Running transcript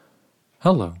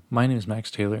Hello, my name is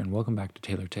Max Taylor, and welcome back to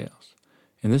Taylor Tales.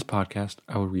 In this podcast,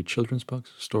 I will read children's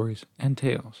books, stories, and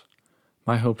tales.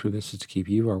 My hope through this is to keep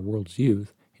you, our world's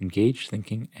youth, engaged,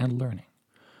 thinking, and learning.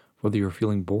 Whether you're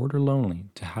feeling bored or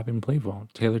lonely, to happy and playful,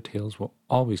 Taylor Tales will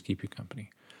always keep you company.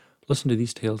 Listen to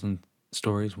these tales and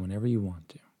stories whenever you want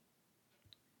to.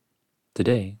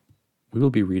 Today, we will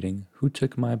be reading Who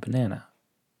Took My Banana,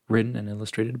 written and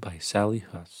illustrated by Sally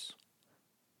Huss.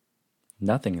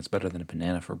 Nothing is better than a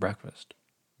banana for breakfast.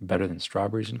 Better than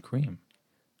strawberries and cream.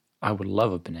 I would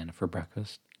love a banana for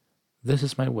breakfast. This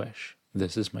is my wish.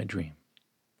 This is my dream.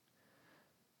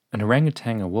 An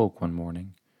orangutan awoke one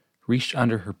morning, reached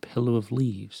under her pillow of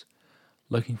leaves,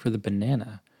 looking for the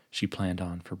banana she planned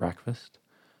on for breakfast,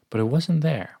 but it wasn't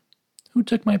there. Who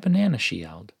took my banana? She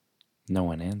yelled. No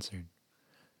one answered.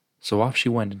 So off she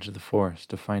went into the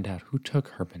forest to find out who took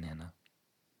her banana.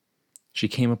 She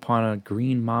came upon a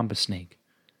green mamba snake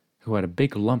who had a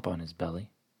big lump on his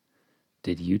belly.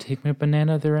 Did you take my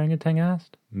banana? The orangutan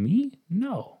asked. Me?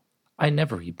 No. I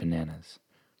never eat bananas.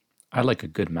 I like a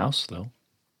good mouse, though.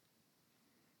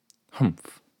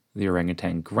 Humph. The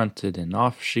orangutan grunted, and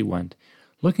off she went,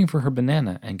 looking for her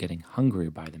banana and getting hungrier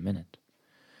by the minute.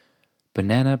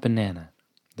 Banana, banana.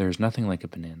 There is nothing like a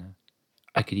banana.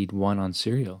 I could eat one on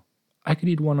cereal. I could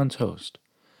eat one on toast.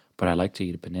 But I like to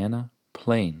eat a banana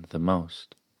plain the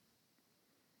most.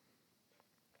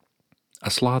 A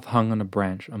sloth hung on a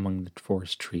branch among the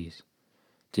forest trees.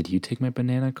 Did you take my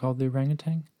banana? Called the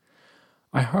orangutan.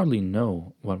 I hardly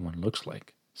know what one looks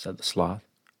like, said the sloth.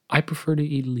 I prefer to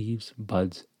eat leaves,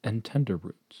 buds, and tender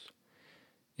roots.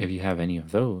 If you have any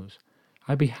of those,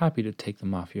 I'd be happy to take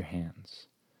them off your hands.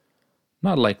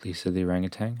 Not likely, said the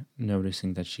orangutan,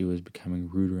 noticing that she was becoming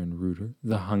ruder and ruder,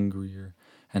 the hungrier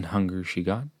and hungrier she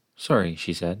got. Sorry,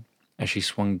 she said, as she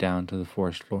swung down to the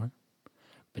forest floor.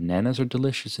 Bananas are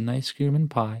delicious in ice cream and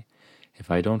pie. If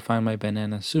I don't find my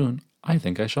banana soon, I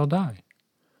think I shall die.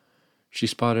 She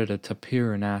spotted a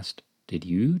tapir and asked, Did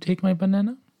you take my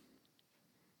banana?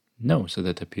 No, said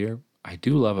the tapir. I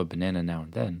do love a banana now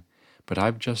and then, but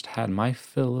I've just had my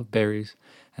fill of berries,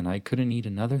 and I couldn't eat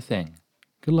another thing.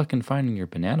 Good luck in finding your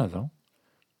banana, though.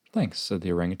 Thanks, said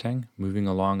the orangutan, moving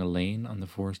along a lane on the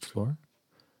forest floor.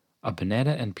 A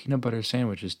banana and peanut butter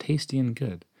sandwich is tasty and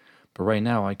good, but right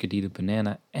now I could eat a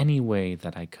banana any way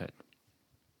that I could.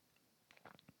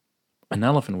 An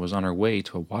elephant was on her way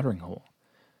to a watering hole.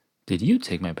 Did you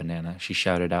take my banana? She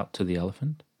shouted out to the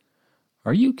elephant.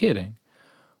 Are you kidding?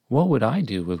 What would I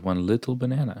do with one little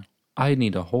banana? I'd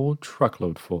need a whole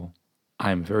truckload full.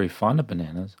 I am very fond of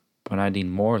bananas, but I need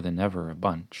more than ever a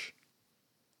bunch.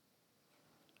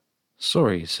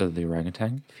 Sorry, said the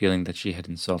orangutan, feeling that she had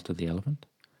insulted the elephant.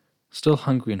 Still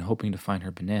hungry and hoping to find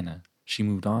her banana, she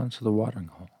moved on to the watering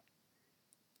hole.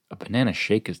 A banana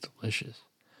shake is delicious.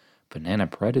 Banana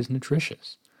bread is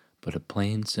nutritious, but a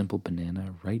plain, simple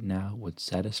banana right now would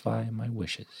satisfy my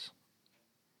wishes.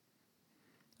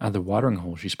 At the watering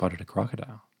hole, she spotted a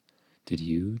crocodile. Did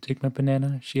you take my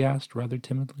banana? She asked rather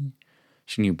timidly.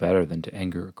 She knew better than to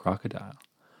anger a crocodile.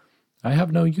 I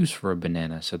have no use for a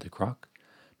banana, said the croc,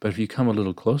 but if you come a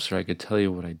little closer, I could tell you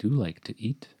what I do like to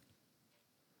eat.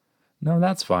 No,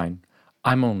 that's fine.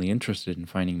 I'm only interested in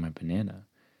finding my banana.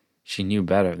 She knew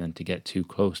better than to get too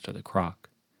close to the croc.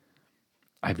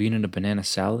 I've eaten a banana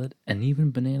salad and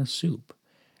even banana soup,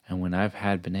 and when I've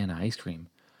had banana ice cream,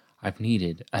 I've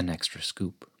needed an extra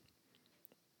scoop.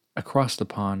 Across the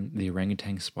pond, the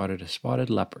orangutan spotted a spotted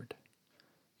leopard.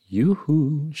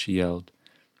 Yoo-hoo, she yelled.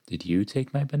 Did you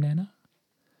take my banana?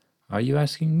 Are you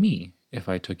asking me if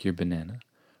I took your banana?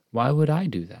 Why would I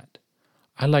do that?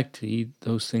 I like to eat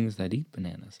those things that eat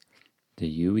bananas. Do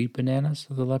you eat bananas?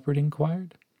 The leopard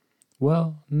inquired.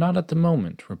 Well, not at the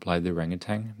moment, replied the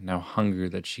orangutan, now hungrier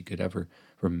than she could ever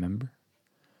remember.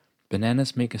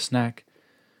 Bananas make a snack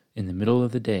in the middle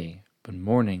of the day, but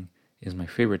morning is my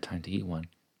favorite time to eat one,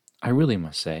 I really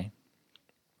must say.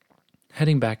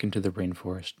 Heading back into the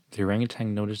rainforest, the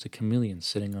orangutan noticed a chameleon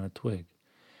sitting on a twig.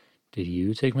 Did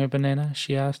you take my banana?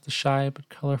 She asked the shy but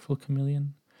colorful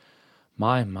chameleon.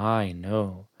 My,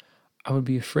 no. I would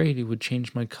be afraid it would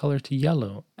change my color to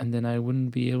yellow, and then I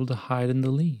wouldn't be able to hide in the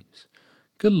leaves.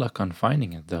 Good luck on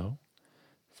finding it, though.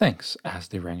 Thanks, asked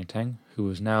the orangutan, who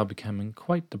was now becoming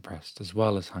quite depressed as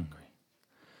well as hungry.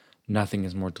 Nothing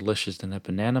is more delicious than a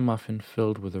banana muffin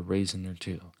filled with a raisin or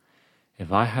two.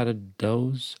 If I had a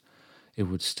doze, it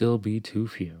would still be too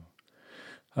few.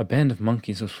 A band of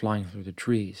monkeys was flying through the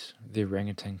trees. The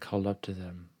orangutan called up to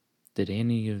them. Did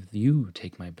any of you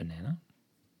take my banana?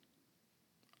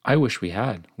 I wish we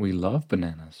had. We love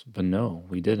bananas, but no,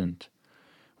 we didn't.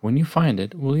 When you find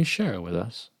it, will you share it with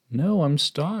us? No, I'm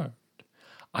starved.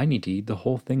 I need to eat the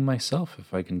whole thing myself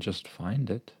if I can just find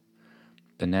it.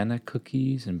 Banana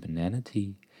cookies and banana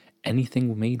tea,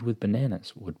 anything made with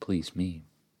bananas would please me.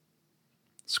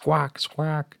 Squawk,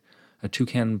 squawk, a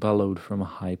toucan bellowed from a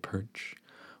high perch.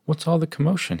 What's all the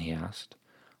commotion? He asked.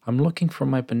 I'm looking for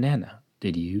my banana.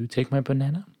 Did you take my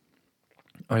banana?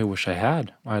 I wish I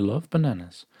had. I love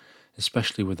bananas,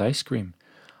 especially with ice cream.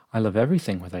 I love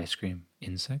everything with ice cream,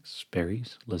 insects,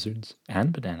 berries, lizards,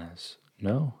 and bananas.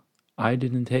 No, I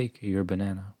didn't take your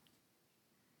banana.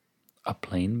 A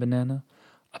plain banana?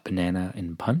 A banana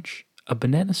in punch? A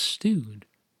banana stewed?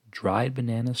 Dried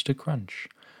bananas to crunch?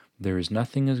 There is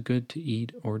nothing as good to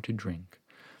eat or to drink.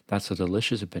 That's how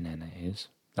delicious a banana is.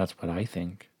 That's what I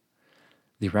think.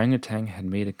 The orangutan had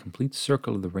made a complete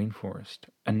circle of the rainforest,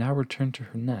 and now returned to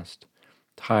her nest,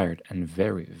 tired and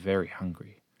very, very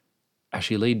hungry. As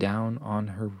she lay down on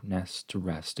her nest to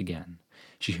rest again,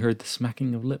 she heard the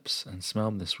smacking of lips and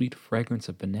smelled the sweet fragrance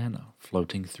of banana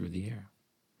floating through the air.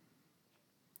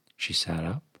 She sat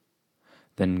up,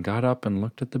 then got up and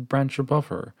looked at the branch above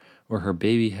her, where her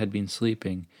baby had been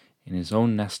sleeping in his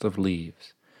own nest of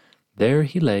leaves. There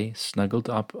he lay, snuggled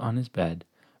up on his bed,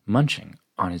 munching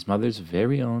on his mother's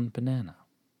very own banana.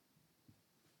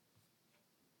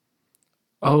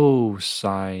 Oh,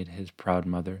 sighed his proud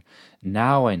mother,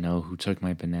 now I know who took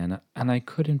my banana, and I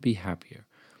couldn't be happier.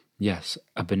 Yes,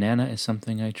 a banana is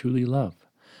something I truly love,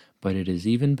 but it is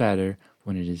even better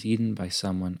when it is eaten by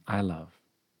someone I love.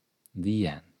 The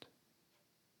end.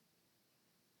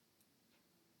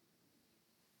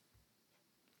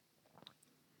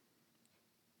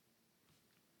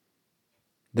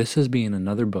 This has been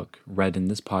another book read in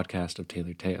this podcast of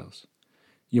Taylor Tales.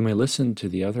 You may listen to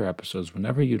the other episodes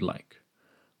whenever you'd like.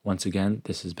 Once again,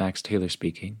 this is Max Taylor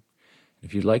speaking.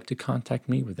 If you'd like to contact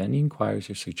me with any inquiries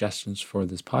or suggestions for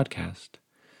this podcast,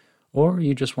 or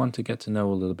you just want to get to know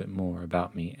a little bit more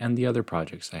about me and the other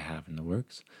projects I have in the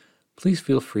works, please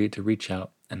feel free to reach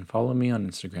out and follow me on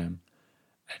Instagram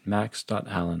at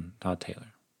max.allen.taylor.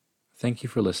 Thank you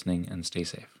for listening and stay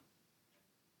safe.